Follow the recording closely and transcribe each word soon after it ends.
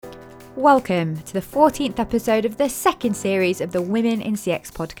Welcome to the 14th episode of the second series of the Women in CX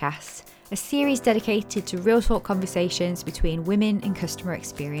podcast, a series dedicated to real talk conversations between women in customer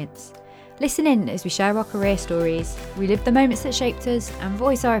experience. Listen in as we share our career stories, relive the moments that shaped us, and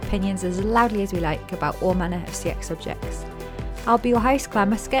voice our opinions as loudly as we like about all manner of CX subjects. I'll be your host, Clare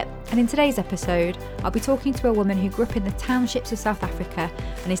Muscutt, and in today's episode, I'll be talking to a woman who grew up in the townships of South Africa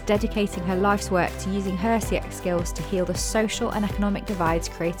and is dedicating her life's work to using her CX skills to heal the social and economic divides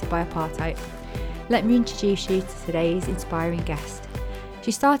created by apartheid. Let me introduce you to today's inspiring guest.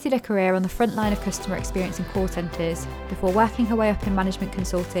 She started a career on the front line of customer experience in call centres before working her way up in management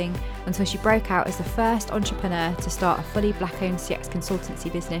consulting until she broke out as the first entrepreneur to start a fully black-owned CX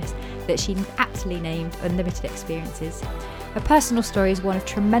consultancy business that she aptly named Unlimited Experiences. Her personal story is one of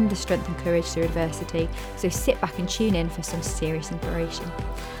tremendous strength and courage through adversity, so sit back and tune in for some serious inspiration.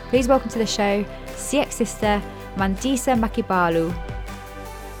 Please welcome to the show, CX sister Mandisa Makubalo.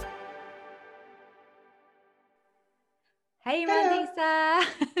 Hey Mandisa!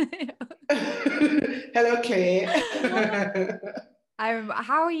 Hello Claire.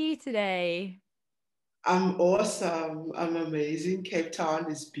 How are you today? I'm awesome. I'm amazing. Cape Town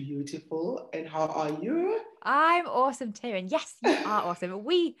is beautiful. And how are you? I'm awesome too. And yes, you are awesome.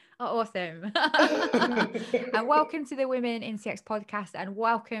 We are awesome. And welcome to the Women in CX podcast, and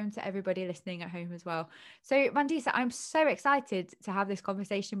welcome to everybody listening at home as well. So Mandisa, I'm so excited to have this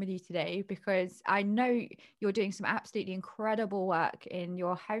conversation with you today because I know you're doing some absolutely incredible work in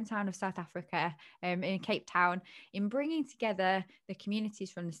your hometown of South Africa, in Cape Town, in bringing together the communities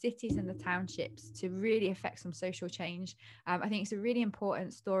from the cities and the townships to really affect some social change. I think it's a really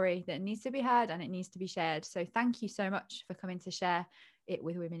important story that needs to be heard and it needs to be shared. So thank you so much for coming to share it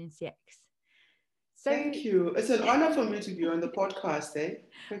with Women in CX. So, thank you. It's an honor for me to be on the podcast.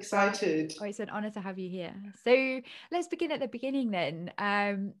 I'm excited. It's an honor to have you here. So let's begin at the beginning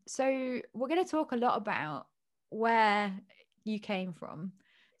then. So we're going to talk a lot about where you came from.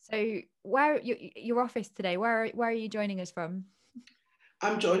 So where your office today, where are you joining us from?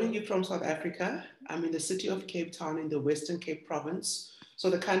 I'm joining you from South Africa. I'm in the city of Cape Town in the Western Cape province. So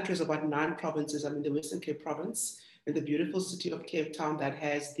the country is about 9 provinces. I'm in the Western Cape province, in the beautiful city of Cape Town that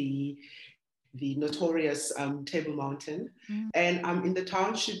has the notorious Table Mountain. And I'm in the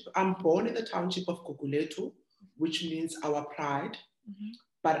township. I'm born in the township of Guguletu, which means our pride.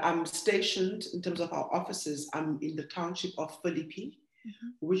 But I'm stationed in terms of our offices. I'm in the township of Philippi,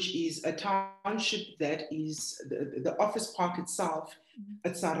 which is a township that is the office park itself.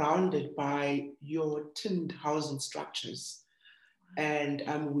 It's surrounded by your tinned housing structures. And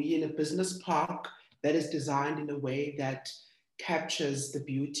we're in a business park that is designed in a way that captures the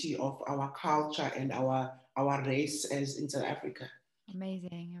beauty of our culture and our race as in South Africa.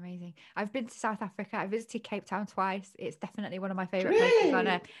 Amazing. I've been to South Africa. I visited Cape Town twice. It's definitely one of my favorite places on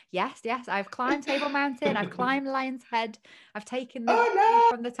earth. Yes. I've climbed Table Mountain. I've climbed Lion's Head. I've taken the view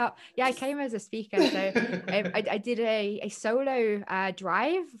from the top. Yeah, I came as a speaker. So I did a solo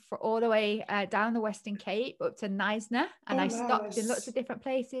drive for all the way down the Western Cape up to Knysna, and I stopped in lots of different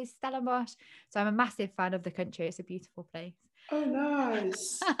places, Stellenbosch. So I'm a massive fan of the country. It's a beautiful place. Oh,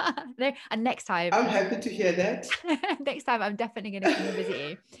 nice. And next time, I'm happy to hear that. Next time, I'm definitely going to come and visit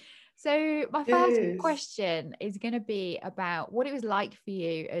you. So my first question is going to be about what it was like for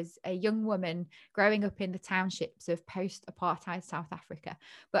you as a young woman growing up in the townships of post-apartheid South Africa.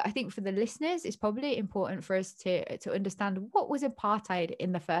 But I think for the listeners, it's probably important for us to understand what was apartheid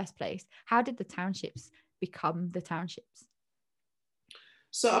in the first place. How did the townships become the townships?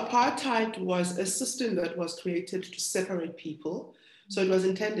 So apartheid was a system that was created to separate people. So it was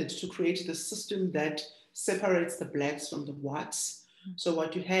intended to create the system that separates the blacks from the whites. So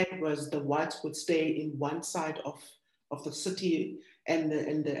what you had was the whites would stay in one side of the city, and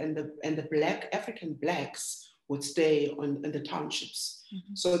the black African blacks would stay in the townships.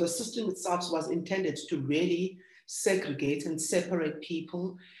 So the system itself was intended to really segregate and separate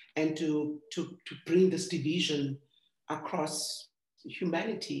people and to bring this division across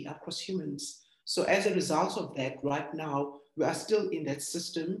humanity, across humans. So as a result of that, right now, we are still in that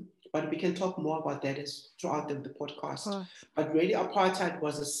system, but we can talk more about that throughout the podcast. But really, apartheid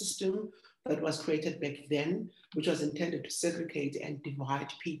was a system that was created back then, which was intended to segregate and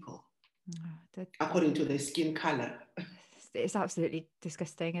divide people according to their skin color. It's absolutely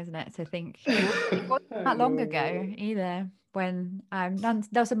disgusting, isn't it, to think it wasn't that long ago either when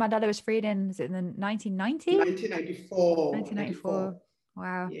Nelson Mandela was freed in the 1990s? 1994.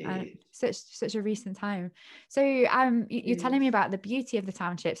 Wow. Yeah. Such a recent time. So you're telling me about the beauty of the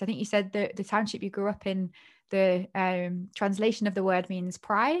townships. I think you said the township you grew up in, the translation of the word means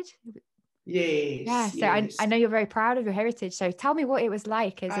pride. Yeah, Yes, so I yes. know you're very proud of your heritage. So tell me what it was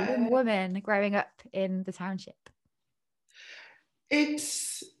like as a young I, woman growing up in the township.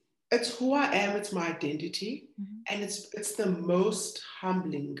 it's it's who I am, it's my identity, Mhm. and it's the most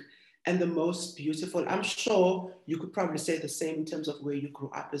humbling and the most beautiful. I'm sure you could probably say the same in terms of where you grew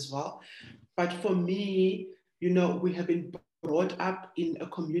up as well. But for me, we have been brought up in a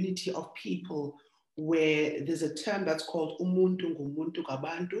community of people where there's a term that's called umuntu ngumuntu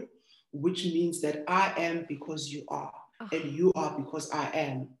kabantu, which means that I am because you are, and Oh, you are because I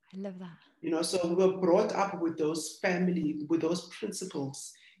am. I love that. So we were brought up with with those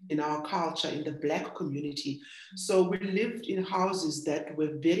principles in our culture, in the Black community. So we lived in houses that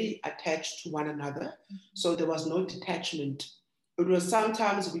were very attached to one another. So there was no detachment. It was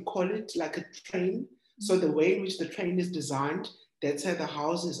sometimes we call it like a train. So the way in which the train is designed, that's how the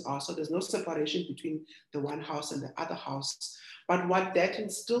houses are. So there's no separation between the one house and the other house. But what that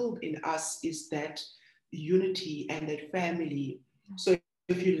instilled in us is that unity and that family. So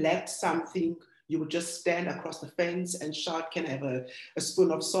if you lacked something, you would just stand across the fence and shout, "Can I have a spoon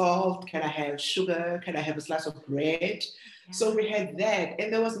of salt? Can I have sugar? Can I have a slice of bread?" Yeah. So we had that.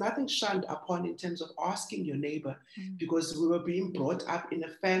 And there was nothing shunned upon in terms of asking your neighbor, because we were being brought up in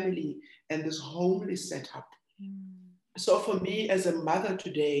a family and this homely setup. So for me, as a mother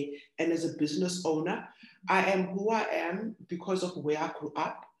today and as a business owner, I am who I am because of where I grew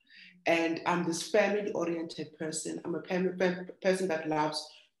up. And I'm this family-oriented person. I'm a person that loves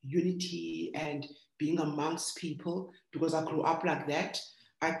unity and being amongst people because I grew up like that.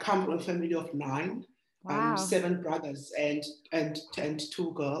 I come from a family of 9, Wow. 7 brothers and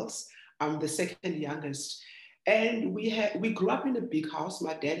 2 girls. I'm the second youngest. And we grew up in a big house.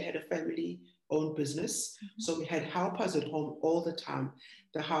 My dad had a family-owned business. So we had helpers at home all the time.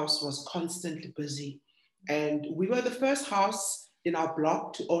 The house was constantly busy. And we were the first house in our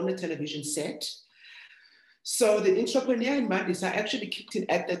block to own a television set. So the entrepreneur in Mandisa actually kicked in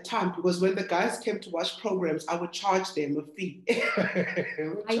at that time because when the guys came to watch programs, I would charge them a fee.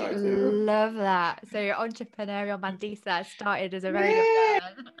 I love that. So your entrepreneurial Mandisa started as a very young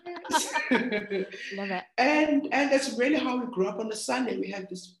Yes. girl. Love it. And that's really how we grew up. On a Sunday. We had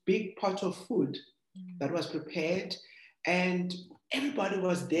this big pot of food that was prepared, and everybody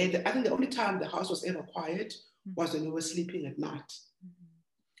was there. I think the only time the house was ever quiet was when we were sleeping at night.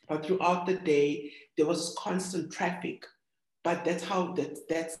 But throughout the day, there was constant traffic. But that's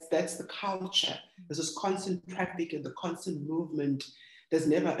the culture. There's this constant traffic and the constant movement. There's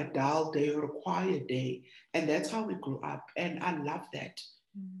never a dull day or a quiet day. And that's how we grew up. And I love that.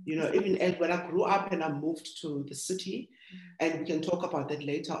 Even when I grew up and I moved to the city, and we can talk about that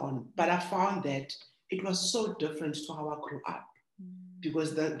later on, but I found that it was so different to how I grew up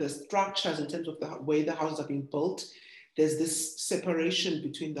because the structures in terms of the way the houses are being built, there's this separation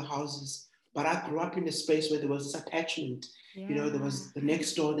between the houses. But I grew up in a space where there was this attachment. There was the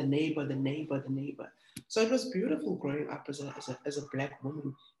next door, the neighbor, the neighbor, the neighbor. So it was beautiful growing up as a Black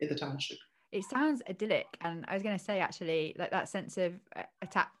woman in the township. It sounds idyllic, and I was going to say actually, like that sense of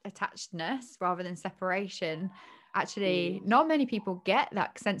attachedness rather than separation. Actually, not many people get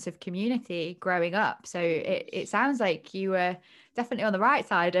that sense of community growing up. So it sounds like you were definitely on the right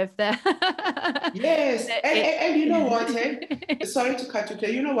side of the. Yes, and you know what? Sorry to cut you there.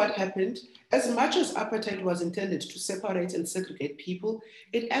 You know what happened? As much as apartheid was intended to separate and segregate people,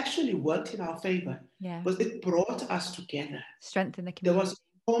 it actually worked in our favor. Yeah. Because it brought us together. Strengthen the There community. was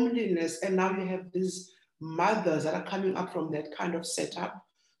homeliness, and now you have these mothers that are coming up from that kind of setup.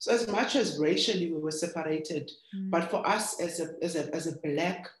 So as much as racially we were separated, but for us as a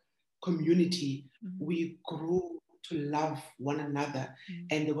Black community, we grew to love one another,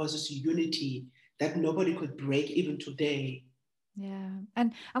 and there was this unity that nobody could break even today. Yeah.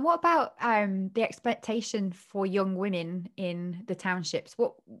 And what about the expectation for young women in the townships?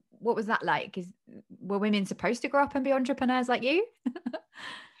 What was that like? Were women supposed to grow up and be entrepreneurs like you?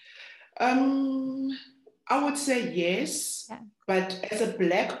 I would say yes, Yeah. but as a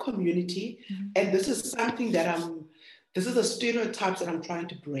Black community, and this is something that this is the stereotypes that I'm trying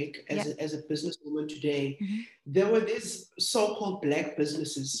to break as a businesswoman today. There were these so-called Black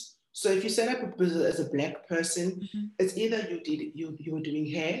businesses. So if you set up a business as a Black person, it's either you were doing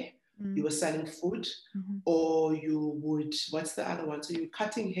hair, you were selling food, or you would, what's the other one? So you're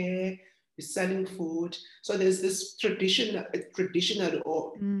cutting hair, you're selling food. So there's this traditional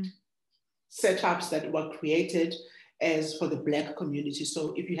or setups that were created as for the Black community.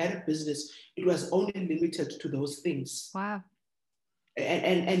 So if you had a business, it was only limited to those things. Wow.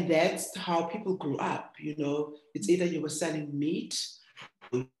 And that's how people grew up. It's either you were selling meat,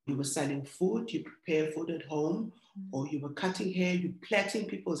 or you were selling food, you prepare food at home, or you were cutting hair, you plaiting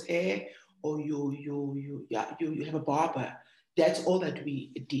people's hair, or you have a barber. That's all that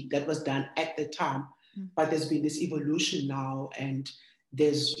we did. That was done at the time. But there's been this evolution now, and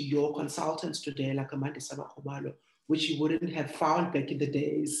there's your consultants today, like Mandisa Makubalo, which you wouldn't have found back in the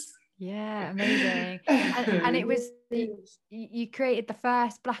days. Yeah, amazing. And it was, you created the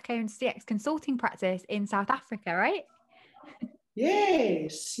first Black-owned CX consulting practice in South Africa, right?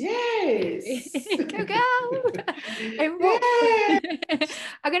 Yes. Go, go. Yes.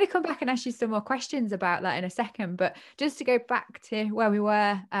 I'm going to come back and ask you some more questions about that in a second, but just to go back to where we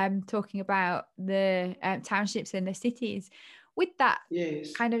were talking about the townships and the cities, with that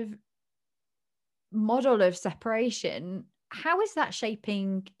kind of model of separation, how is that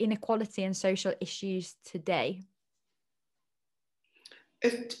shaping inequality and social issues today?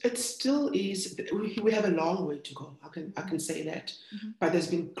 It still is. We have a long way to go. I can say that, but there's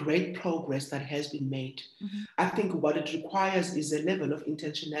been great progress that has been made. I think what it requires is a level of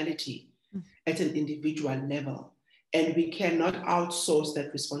intentionality at an individual level, and we cannot outsource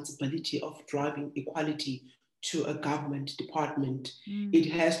that responsibility of driving equality to a government department.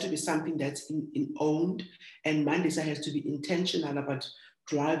 It has to be something that's owned, and Mandisa has to be intentional about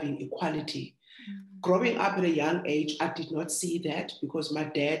driving equality. Growing up at a young age, I did not see that because my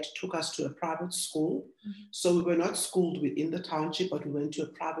dad took us to a private school. So we were not schooled within the township, but we went to a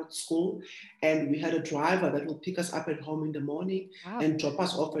private school, and we had a driver that would pick us up at home in the morning and drop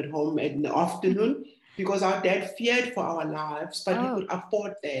us off at home in the afternoon, because our dad feared for our lives, but he could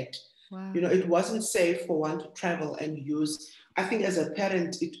afford that. You know, it wasn't safe for one to travel and use. I think as a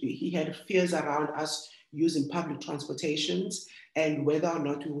parent, he had fears around us using public transportations and whether or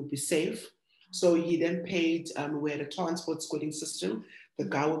not we would be safe. So he then paid, we had a transport schooling system. The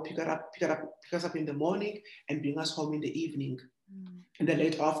guy would pick us up in the morning and bring us home in the evening, in the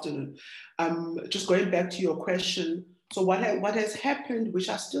late afternoon. Just going back to your question, so what has happened, which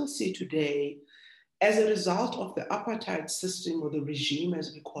I still see today, as a result of the apartheid system, or the regime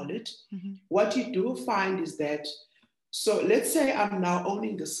as we call it, what you do find is that, so let's say I'm now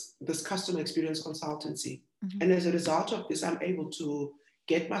owning this customer experience consultancy. And as a result of this, I'm able to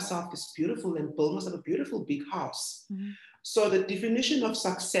get myself this beautiful and build myself a beautiful big house. So the definition of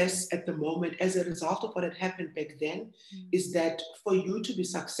success at the moment, as a result of what had happened back then, is that for you to be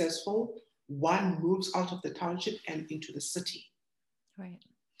successful, one moves out of the township and into the city. Right.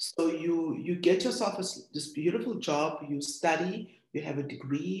 So you get yourself this beautiful job, you study, you have a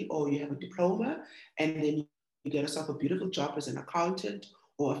degree or you have a diploma, and then you get yourself a beautiful job as an accountant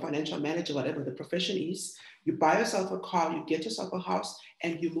or a financial manager, whatever the profession is. You buy yourself a car, you get yourself a house,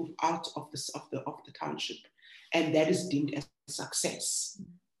 and you move out of the township, and that is deemed as success.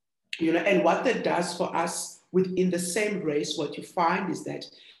 You know, and what that does for us within the same race, what you find is that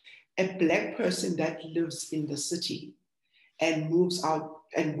a Black person that lives in the city and moves out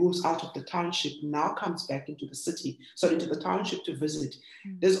of the township now comes back into the city, so into the township to visit.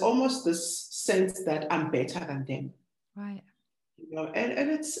 There's almost this sense that I'm better than them. Right. You know,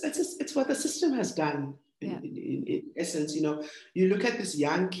 and it's what the system has done in essence. You know, you look at these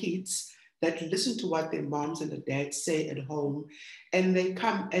young kids that listen to what their moms and their dads say at home, and they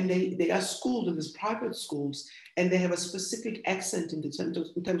come and they are schooled in these private schools, and they have a specific accent in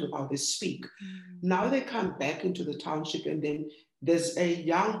terms of how they speak. Now they come back into the township, and then there's a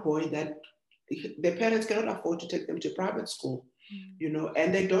young boy that their parents cannot afford to take them to private school, you know,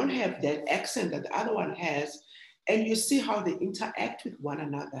 and they don't have that accent that the other one has. And you see how they interact with one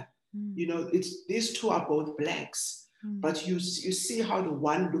another. You know, these two are both Blacks, but you see how the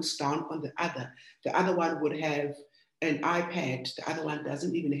one looks down on the other. The other one would have an iPad. The other one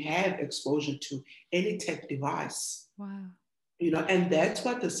doesn't even have exposure to any tech device. Wow. You know, and that's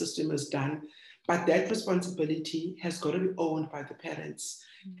what the system has done. But that responsibility has got to be owned by the parents.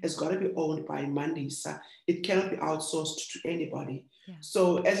 It's got to be owned by Mandisa. It cannot be outsourced to anybody. Yeah.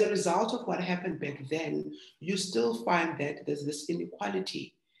 So as a result of what happened back then, you still find that there's this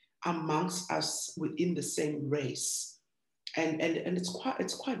inequality amongst us within the same race. And it's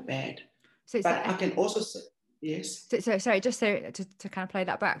quite bad. So but I can also say, yes. So sorry, just so to kind of play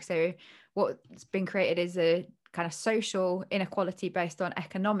that back. So what's been created is a kind of social inequality based on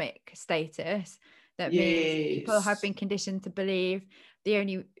economic status. That means people have been conditioned to believe the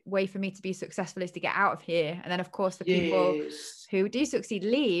only way for me to be successful is to get out of here. And then, of course, the people who do succeed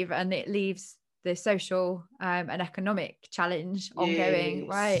leave, and it leaves the social and economic challenge ongoing.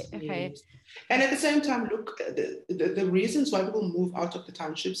 Right. Okay. And at the same time, look, the reasons why people move out of the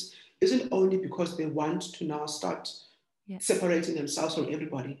townships isn't only because they want to now start separating themselves from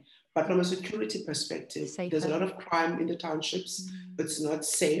everybody, but from a security perspective, there's a lot of crime in the townships. It's not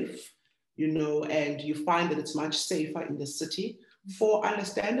safe, you know, and you find that it's much safer in the city for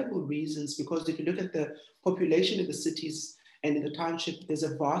understandable reasons, because if you look at the population in the cities and in the township, there's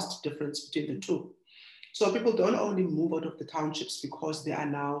a vast difference between the two. So people don't only move out of the townships because they are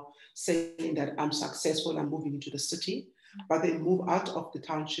now saying that I'm successful, I'm moving into the city, but they move out of the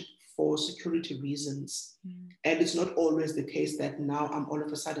township for security reasons. And it's not always the case that now I'm all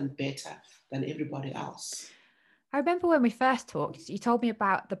of a sudden better than everybody else. I remember when we first talked, you told me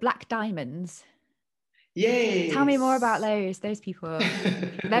about the black diamonds. Yes. Tell me more about those people.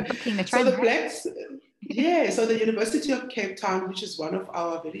 They're booking the trend. So the blacks, so the University of Cape Town, which is one of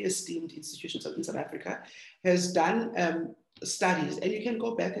our very esteemed institutions in South Africa, has done studies, and you can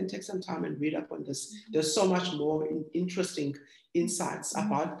go back and take some time and read up on this. There's so much more interesting insights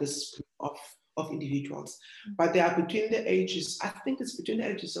about this group of individuals. But they are between the ages, I think it's between the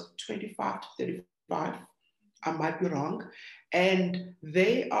ages of 25 to 35. I might be wrong. And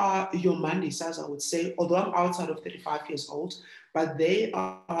they are your Mandisas, I would say, although I'm outside of 35 years old, but they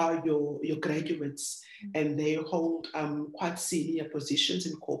are your graduates, and they hold quite senior positions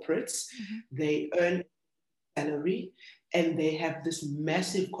in corporates. They earn salary, and they have this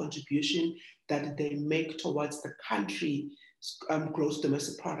massive contribution that they make towards the country's gross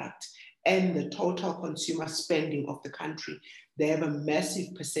domestic product and the total consumer spending of the country. They have a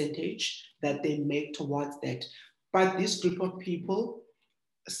massive percentage that they make towards that. But this group of people,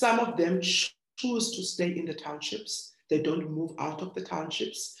 some of them choose to stay in the townships. They don't move out of the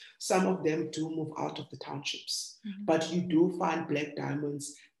townships. Some of them do move out of the townships. But you do find black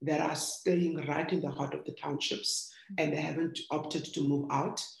diamonds that are staying right in the heart of the townships, and they haven't opted to move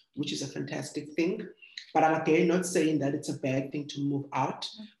out, which is a fantastic thing. But I'm again not saying that it's a bad thing to move out,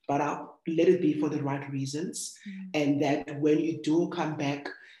 but I'll let it be for the right reasons. And that when you do come back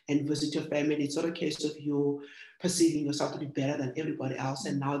and visit your family, it's not a case of you perceiving yourself to be better than everybody else.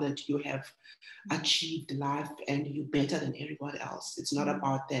 And now that you have achieved life and you're better than everybody else, it's not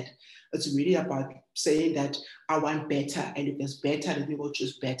about that. It's really about saying that I want better. And if there's better, let me go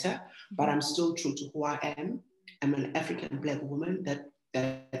choose better. But I'm still true to who I am. I'm an African black woman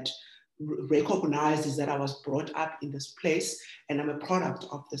that recognizes that I was brought up in this place, and I'm a product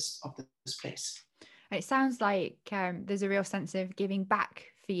of this place. It sounds like there's a real sense of giving back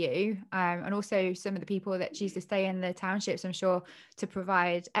for you, and also some of the people that choose to stay in the townships, I'm sure, to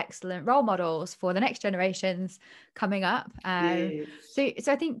provide excellent role models for the next generations coming up. Yes. So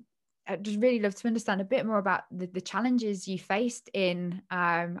I think I'd just really love to understand a bit more about the challenges you faced in,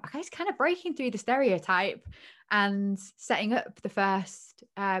 I guess, kind of breaking through the stereotype and setting up the first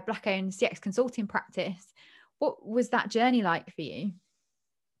Black-owned CX consulting practice. What was that journey like for you?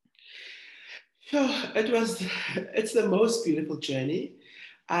 It's the most beautiful journey.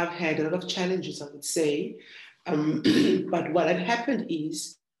 I've had a lot of challenges, I would say. But what had happened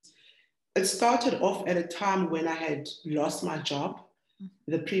is, it started off at a time when I had lost my job.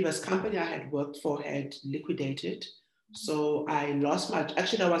 The previous company I had worked for had liquidated. So I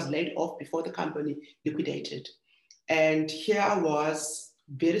actually I was laid off before the company liquidated. And here I was,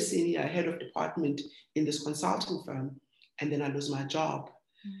 very senior, head of department in this consulting firm. And then I lose my job.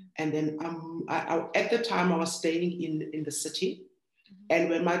 And then at the time I was staying in the city. And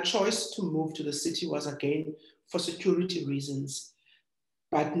when my choice to move to the city was again for security reasons,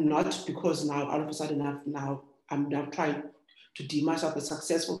 but not because now all of a sudden I'm now trying to deem myself as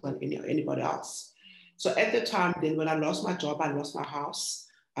successful than anybody else. So at the time then, when I lost my job, I lost my house,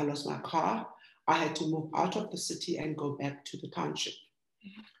 I lost my car, I had to move out of the city and go back to the township.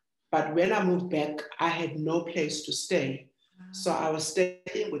 But when I moved back, I had no place to stay. So I was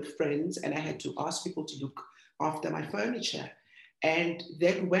staying with friends, and I had to ask people to look after my furniture. And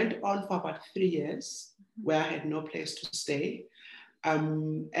that went on for about 3 years, where I had no place to stay.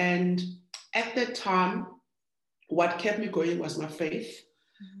 And at that time, what kept me going was my faith.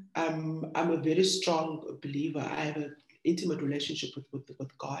 I'm a very strong believer. I have an intimate relationship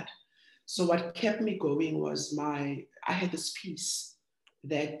with God. So what kept me going was I had this peace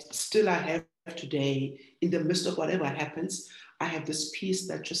that still I have today. In the midst of whatever happens, I have this peace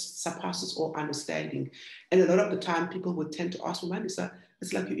that just surpasses all understanding. And a lot of the time, people would tend to ask me, Mandisa,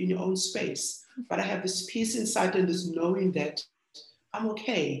 it's like you're in your own space. But I have this peace inside and this knowing that I'm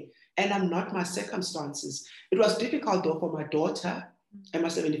okay and I'm not my circumstances. It was difficult though for my daughter and my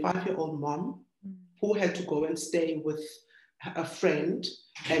 75-year-old mom, who had to go and stay with a friend,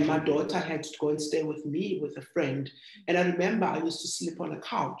 and my daughter had to go and stay with me with a friend. And I remember I used to sleep on a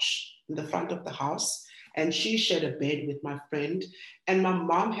couch in the front of the house, and she shared a bed with my friend, and my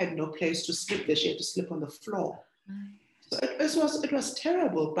mom had no place to sleep there. She had to sleep on the floor. So it was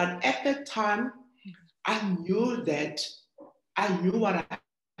terrible. But at that time, I knew what I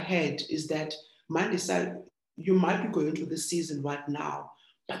had is that Mandisa, you might be going through this season right now,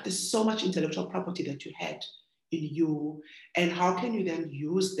 but there's so much intellectual property that you had in you. And how can you then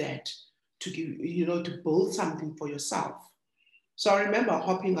use that to give, to build something for yourself? So I remember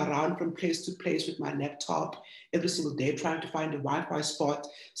hopping around from place to place with my laptop every single day, trying to find a Wi-Fi spot.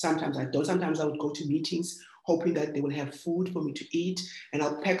 Sometimes I don't. Sometimes I would go to meetings, hoping that they will have food for me to eat, and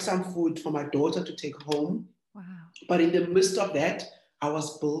I'll pack some food for my daughter to take home. Wow. But in the midst of that, I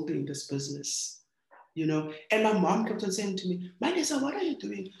was building this business, And my mom kept on saying to me, Mandisa, what are you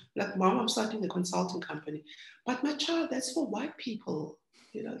doing? Like, Mom, I'm starting a consulting company. But my child, that's for white people.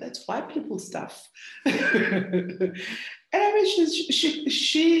 That's white people stuff. And I mean,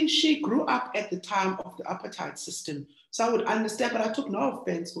 she grew up at the time of the apartheid system. So I would understand, but I took no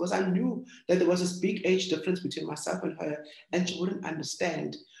offense because I knew that there was this big age difference between myself and her, and she wouldn't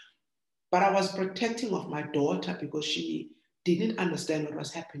understand. But I was protecting of my daughter because she didn't understand what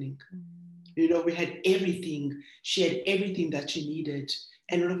was happening. We had everything. She had everything that she needed.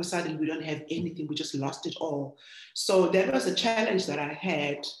 And all of a sudden, we don't have anything. We just lost it all. So that was a challenge that I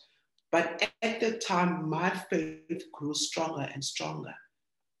had. But at the time, my faith grew stronger and stronger.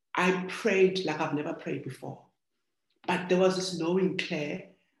 I prayed like I've never prayed before. But there was this knowing, Claire,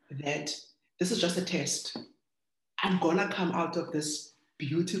 that this is just a test. I'm going to come out of this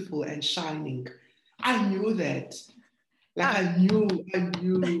beautiful and shining. I knew that. Like I knew,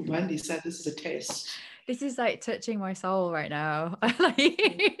 Mandisa, this is a test. This is like touching my soul right now.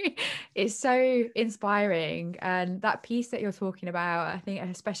 It's so inspiring. And that piece that you're talking about, I think,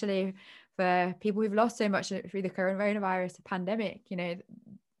 especially for people who've lost so much through the coronavirus, the pandemic,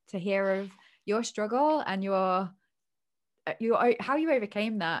 to hear of your struggle and how you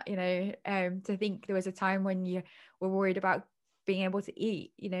overcame that, to think there was a time when you were worried about being able to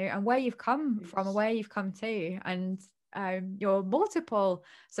eat, and where you've come from and where you've come to, and your multiple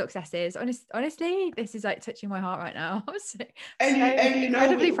successes. Honestly, this is like touching my heart right now. I'm so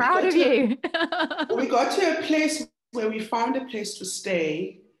incredibly proud of you. We got to a place where we found a place to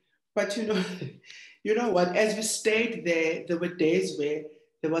stay, but you know what? As we stayed there were days where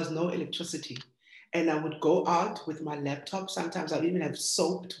there was no electricity, and I would go out with my laptop. Sometimes I even have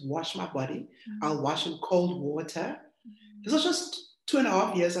soap to wash my body. I'll wash in cold water. This was just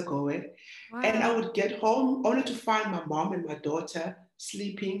 2.5 years ago. Wow. And I would get home only to find my mom and my daughter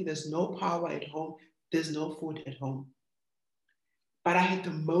sleeping. There's no power at home. There's no food at home. But I had the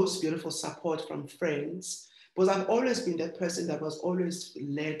most beautiful support from friends because I've always been that person that was always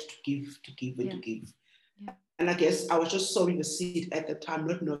led to give, to give. Yeah. And I guess I was just sowing a seed at the time,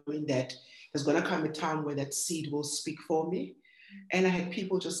 not knowing that there's going to come a time where that seed will speak for me. And I had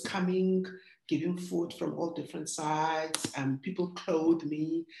people just coming, giving food from all different sides. People clothe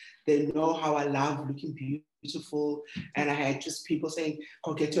me. They know how I love looking beautiful. And I had just people saying,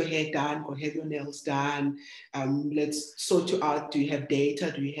 go get your hair done, go have your nails done. Let's sort you out. Do you have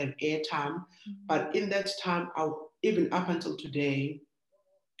data? Do you have airtime? But in that time, even up until today,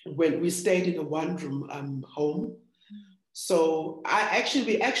 when we stayed in a one-room home, so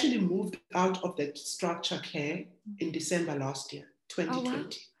we actually moved out of that structure care in December last year,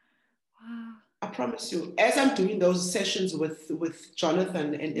 2020. Oh, wow. I promise you, as I'm doing those sessions with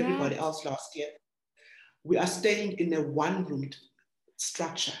Jonathan and everybody else last year, we are staying in a one-room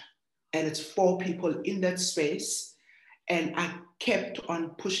structure, and it's 4 people in that space. And I kept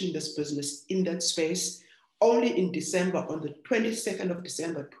on pushing this business in that space. Only in December, on the 22nd of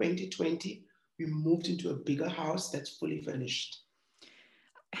December, 2020, we moved into a bigger house that's fully furnished.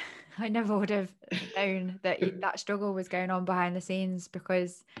 I never would have known that that struggle was going on behind the scenes,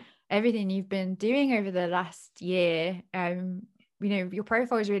 because everything you've been doing over the last year, your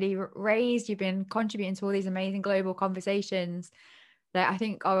profile is really raised. You've been contributing to all these amazing global conversations that I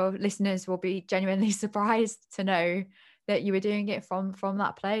think our listeners will be genuinely surprised to know that you were doing it from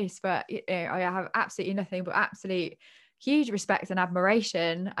that place. But I have absolutely nothing but absolute huge respect and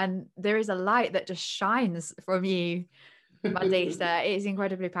admiration, and there is a light that just shines from you, Mandisa. It is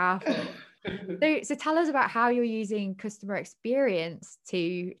incredibly powerful. So tell us about how you're using customer experience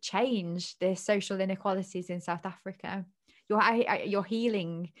to change the social inequalities in South Africa. You're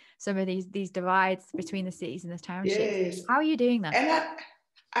healing some of these divides between the cities and the townships. Yes. How are you doing that? And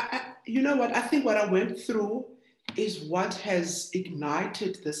I you know what? I think what I went through is what has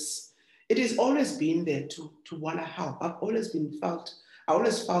ignited this. It has always been there to want to help. I always felt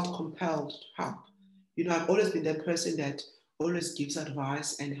compelled to help. I've always been that person that always gives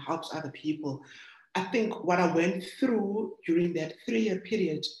advice and helps other people. I think what I went through during that 3-year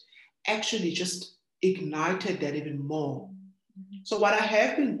period actually just ignited that even more. So what I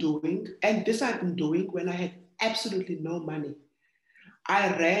have been doing, and this I've been doing when I had absolutely no money,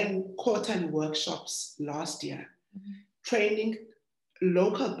 I ran quarterly workshops last year, training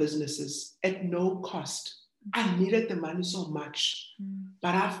local businesses at no cost. I needed the money so much,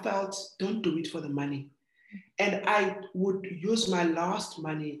 but I felt, don't do it for the money. And I would use my last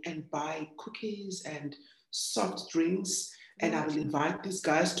money and buy cookies and soft drinks. And I will invite these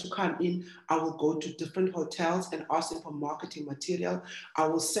guys to come in. I will go to different hotels and ask them for marketing material. I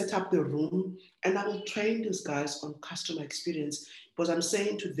will set up the room and I will train these guys on customer experience, because I'm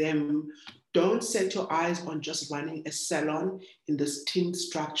saying to them, don't set your eyes on just running a salon in this team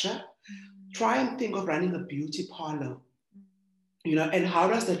structure. Try and think of running a beauty parlor, and how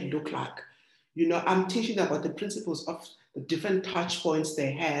does that look like? I'm teaching them about the principles of the different touch points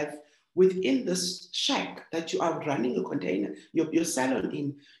they have within this shack that you are running a container, your salon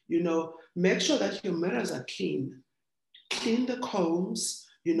in. Make sure that your mirrors are clean the combs,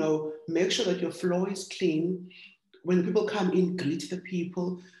 make sure that your floor is clean. When people come in, greet the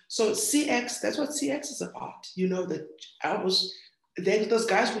people. So CX, that's what CX is about. Those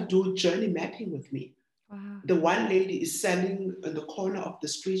guys would do journey mapping with me. Wow. The one lady is selling in the corner of the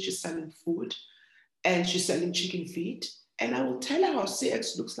street, she's selling food and she's selling chicken feet. And I will tell her how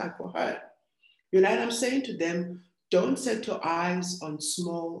CX looks like for her. And I'm saying to them, don't set your eyes on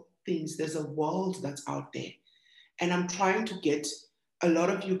small things. There's a world that's out there. And I'm trying to get a lot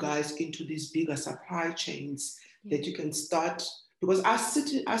of you guys into these bigger supply chains that you can start, because I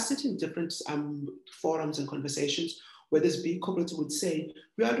sit in different forums and conversations where this big corporates would say,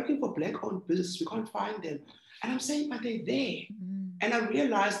 we are looking for Black-owned businesses, we can't find them. And I'm saying, but they're there. And I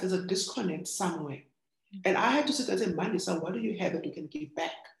realized there's a disconnect somewhere. And I had to sit and say, Mandisa, what do you have that you can give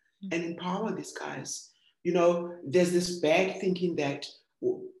back and empower these guys? There's this bad thinking that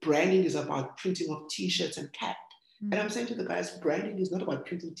branding is about printing of t-shirts and caps. And I'm saying to the guys, branding is not about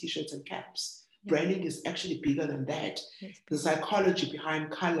printing t-shirts and caps. Branding is actually bigger than that. The psychology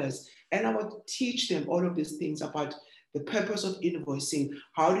behind colors. And I would teach them all of these things about the purpose of invoicing.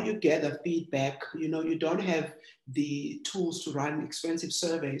 How do you gather feedback? You don't have the tools to run expensive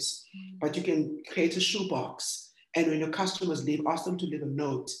surveys, but you can create a shoebox. And when your customers leave, ask them to leave a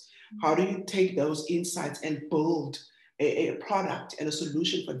note. How do you take those insights and build a product and a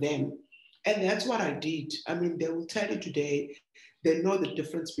solution for them? And that's what I did. I mean, they will tell you today, they know the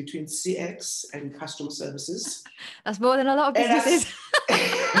difference between CX and customer services. That's more than a lot of businesses.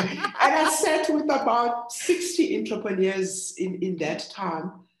 And I sat with about 60 entrepreneurs in that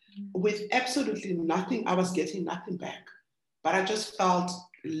time with absolutely nothing. I was getting nothing back. But I just felt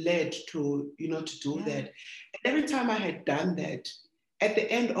led to do that. And every time I had done that, at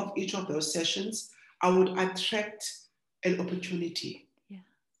the end of each of those sessions, I would attract an opportunity.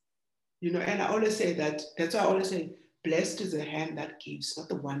 And I always say that's why I always say, blessed is the hand that gives, not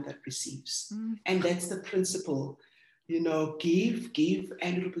the one that receives. And that's the principle. Give,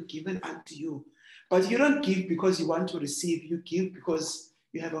 and it will be given unto you. But you don't give because you want to receive. You give because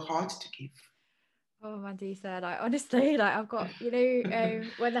you have a heart to give. Oh, Mandisa, honestly, I've got,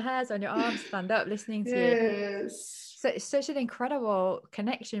 when the hairs on your arms stand up listening to you. So it's such an incredible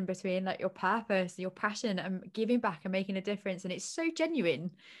connection between your purpose, your passion, and giving back and making a difference. And it's so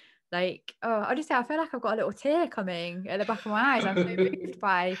genuine. Honestly, I feel like I've got a little tear coming at the back of my eyes. I'm so moved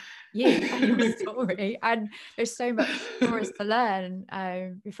by you and your story. And there's so much for us to learn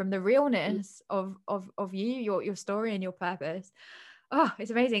from the realness of you, your story and your purpose. Oh,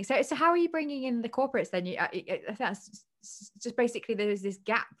 it's amazing. So how are you bringing in the corporates then? I think that's just basically there's this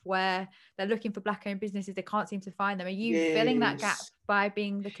gap where they're looking for Black-owned businesses. They can't seem to find them. Are you filling that gap by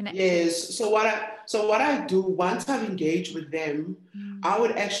being the connection? Yes. So what I do once I've engaged with them, I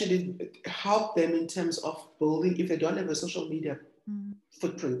would actually help them in terms of building, if they don't have a social media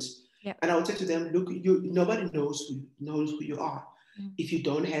footprint. And I would say to them, look, nobody knows who you are. If you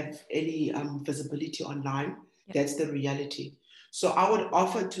don't have any visibility online, that's the reality. So I would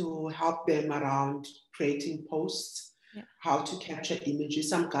offer to help them around creating posts, how to capture images.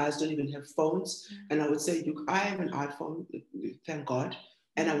 Some guys don't even have phones. And I would say, look, I have an iPhone, thank God.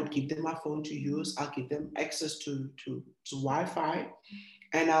 And I would give them my phone to use. I'll give them access to Wi-Fi.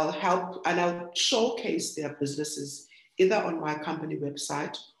 And I'll help, and I'll showcase their businesses either on my company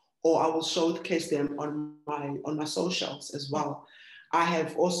website, or I will showcase them on my socials as well. I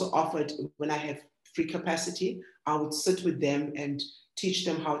have also offered, when I have free capacity, I would sit with them and teach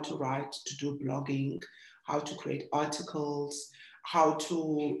them how to write, to do blogging, how to create articles, how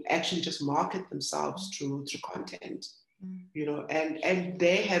to actually just market themselves through content, and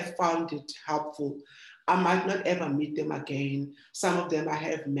they have found it helpful. I might not ever meet them again. Some of them I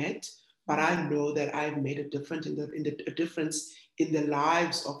have met, but I know that I've made a difference in the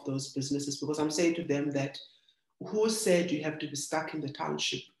lives of those businesses, because I'm saying to them that who said you have to be stuck in the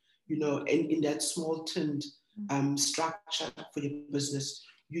township, in that small tinned structure for your business?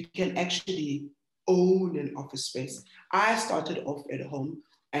 You can actually own an office space. I started off at home,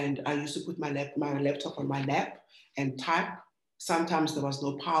 and I used to put my laptop on my lap and type. Sometimes there was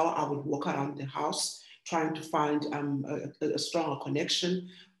no power. I would walk around the house trying to find a stronger connection.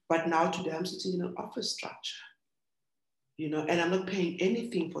 But now today I'm sitting in an office structure, and I'm not paying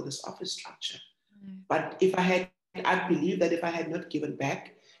anything for this office structure. But I believe that if I had not given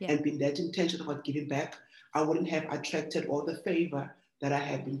back and been that intentional about giving back, I wouldn't have attracted all the favor that I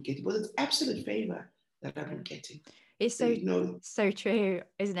have been getting. But it's absolute favor that I've been getting. It's so true,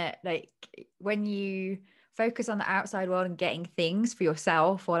 isn't it? Like when you focus on the outside world and getting things for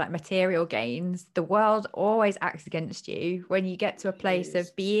yourself or like material gains, the world always acts against you. When you get to a place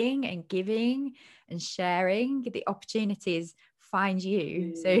of being and giving and sharing, the opportunities find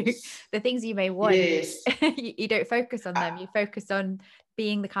you. So the things you may want, you don't focus on them. You focus on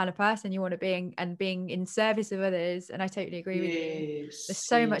being the kind of person you want to be and being in service of others. And I totally agree with you. There's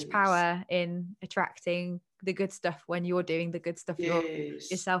so much power in attracting the good stuff when you're doing the good stuff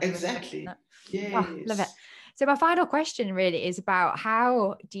yourself. Exactly. Love it. So my final question really is about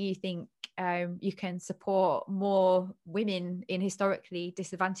how do you think you can support more women in historically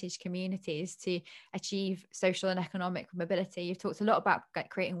disadvantaged communities to achieve social and economic mobility? You've talked a lot about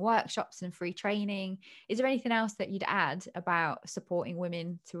creating workshops and free training. Is there anything else that you'd add about supporting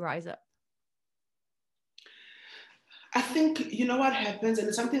women to rise up? I think, what happens, and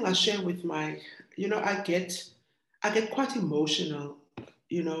it's something I share with my, I get quite emotional,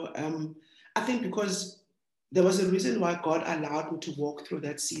 I think because there was a reason why God allowed me to walk through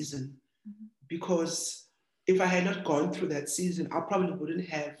that season. Because if I had not gone through that season, I probably wouldn't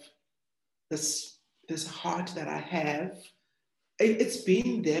have this heart that I have. It's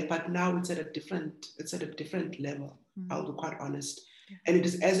been there, but now it's at a different level. I'll be quite honest. And it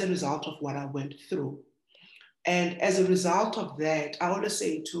is as a result of what I went through. And as a result of that, I want to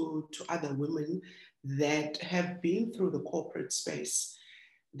say to other women that have been through the corporate space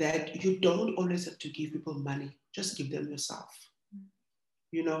that you don't always have to give people money, just give them yourself.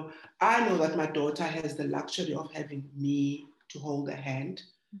 I know that my daughter has the luxury of having me to hold her hand.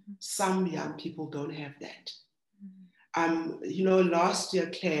 Some young people don't have that. Last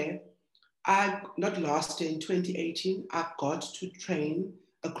year, Claire, in 2018, I got to train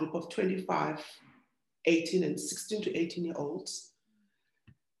a group of 25, 18 and 16 to 18-year-olds.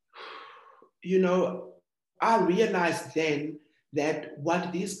 I realized then that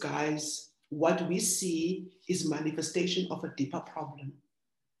what we see is manifestation of a deeper problem.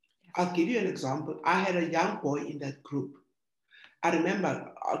 I'll give you an example. I had a young boy in that group. I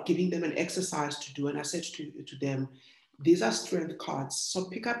remember giving them an exercise to do, and I said to them, these are strength cards. So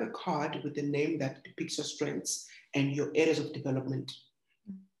pick up a card with the name that depicts your strengths and your areas of development.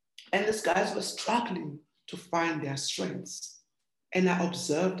 And these guys were struggling to find their strengths. And I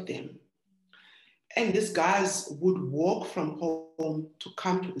observed them. And these guys would walk from home to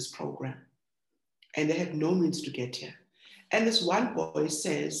come to this program. And they had no means to get here. And this one boy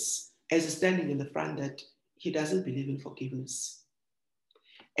says, as he's standing in the front, that he doesn't believe in forgiveness.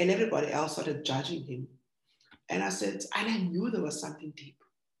 And everybody else started judging him. And I said, and I knew there was something deep.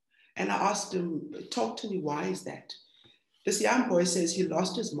 And I asked him, talk to me, why is that? This young boy says he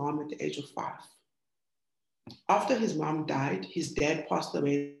lost his mom at the age of 5. After his mom died, his dad passed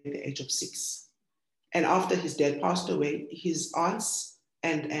away at the age of 6. And after his dad passed away, his aunts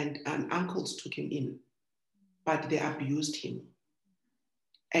and uncles took him in, but they abused him.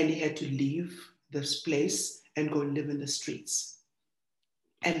 And he had to leave this place and go live in the streets.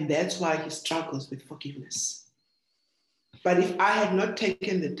 And that's why he struggles with forgiveness. But if I had not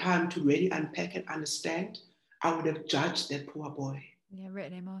taken the time to really unpack and understand, I would have judged that poor boy. Yeah,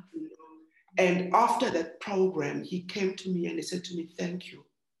 written him off. And after that program, he came to me and he said to me, thank you.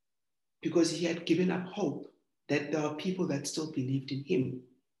 Because he had given up hope that there are people that still believed in him.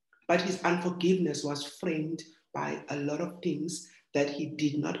 But his unforgiveness was framed by a lot of things that he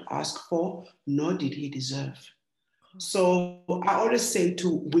did not ask for, nor did he deserve. So I always say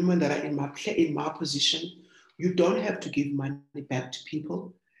to women that are in my position, you don't have to give money back to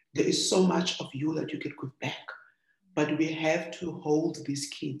people. There is so much of you that you can give back. But we have to hold these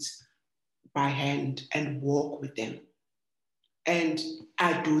kids by hand and walk with them. And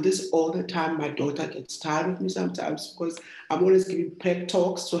I do this all the time. My daughter gets tired of me sometimes because I'm always giving pep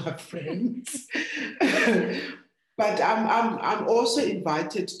talks to her friends. But I'm also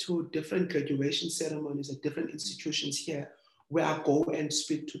invited to different graduation ceremonies at different institutions here where I go and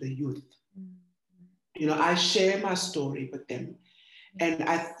speak to the youth. I share my story with them. And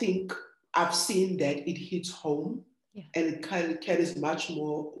I think I've seen that it hits home, Yeah. and it carries much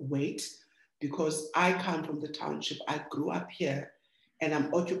more weight, because I come from the township. I grew up here, and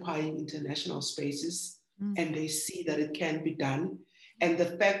I'm occupying international spaces, and they see that it can be done. And the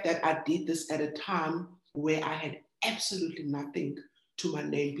fact that I did this at a time where I had absolutely nothing to my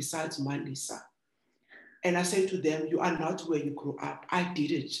name besides Mandisa. And I say to them, you are not where you grew up. I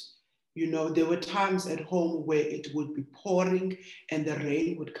did it. There were times at home where it would be pouring and the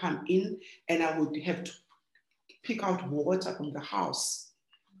rain would come in, and I would have to pick out water from the house.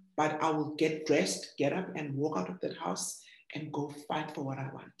 But I will get dressed, get up, and walk out of that house and go fight for what I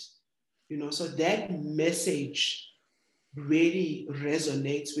want. So that message really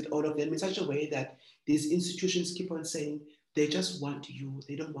resonates with all of them in such a way that these institutions keep on saying they just want you,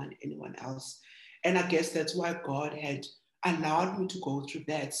 they don't want anyone else. And I guess that's why God had allowed me to go through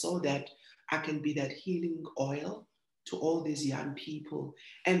that, so that I can be that healing oil to all these young people.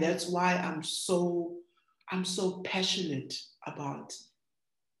 And that's why I'm so passionate about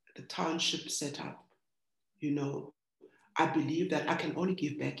the township setup. I believe that I can only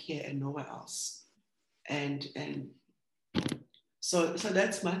give back here and nowhere else. And so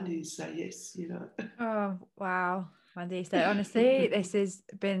that's Mandisa, yes. Oh, wow, Mandisa. Honestly, this has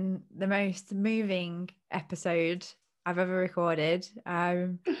been the most moving episode I've ever recorded.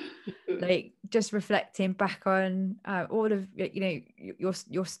 Like, just reflecting back on all of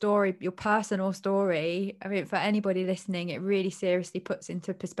your story, your personal story. I mean, for anybody listening, it really seriously puts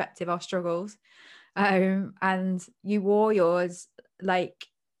into perspective our struggles. And you wore yours like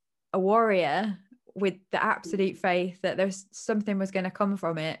a warrior, with the absolute faith that there's something was going to come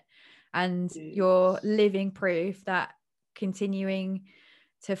from it. And you're living proof that continuing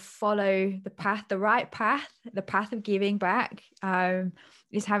to follow the path, the right path, the path of giving back,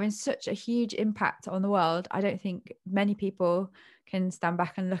 is having such a huge impact on the world. I don't think many people can stand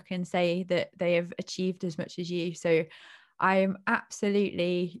back and look and say that they have achieved as much as you. So I'm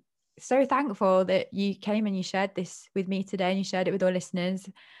absolutely so thankful that you came and you shared this with me today, and you shared it with our listeners.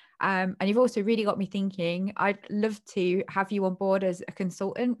 And you've also really got me thinking. I'd love to have you on board as a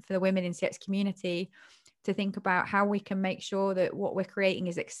consultant for the women in CX community, to think about how we can make sure that what we're creating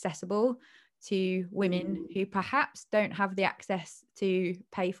is accessible to women who perhaps don't have the access to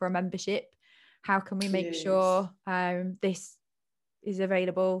pay for a membership. How can we make sure this is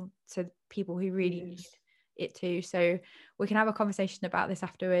available to people who really need it too? So we can have a conversation about this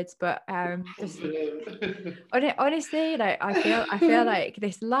afterwards, but just honestly, like I feel like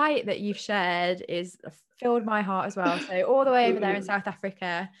this light that you've shared is filled my heart as well. So all the way over there in South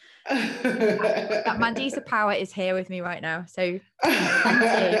Africa, that Mandisa power is here with me right now. So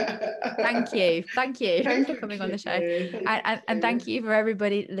thank you for coming on the show, and thank you for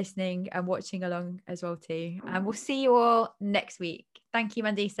everybody listening and watching along as well too. And we'll see you all next week. Thank you,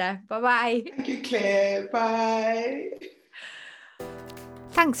 Mandisa. Bye-bye. Thank you, Claire. Bye.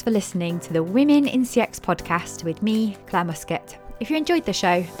 Thanks for listening to the Women in CX podcast with me, Clare Muscutt. If you enjoyed the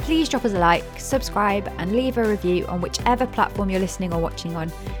show, please drop us a like, subscribe, and leave a review on whichever platform you're listening or watching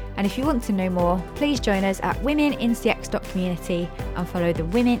on. And if you want to know more, please join us at womenincx.community and follow the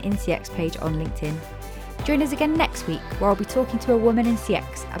Women in CX page on LinkedIn. Join us again next week, where I'll be talking to a woman in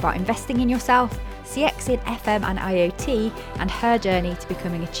CX about investing in yourself, CX in FM and IoT, and her journey to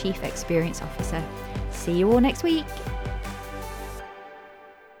becoming a Chief Experience Officer. See you all next week.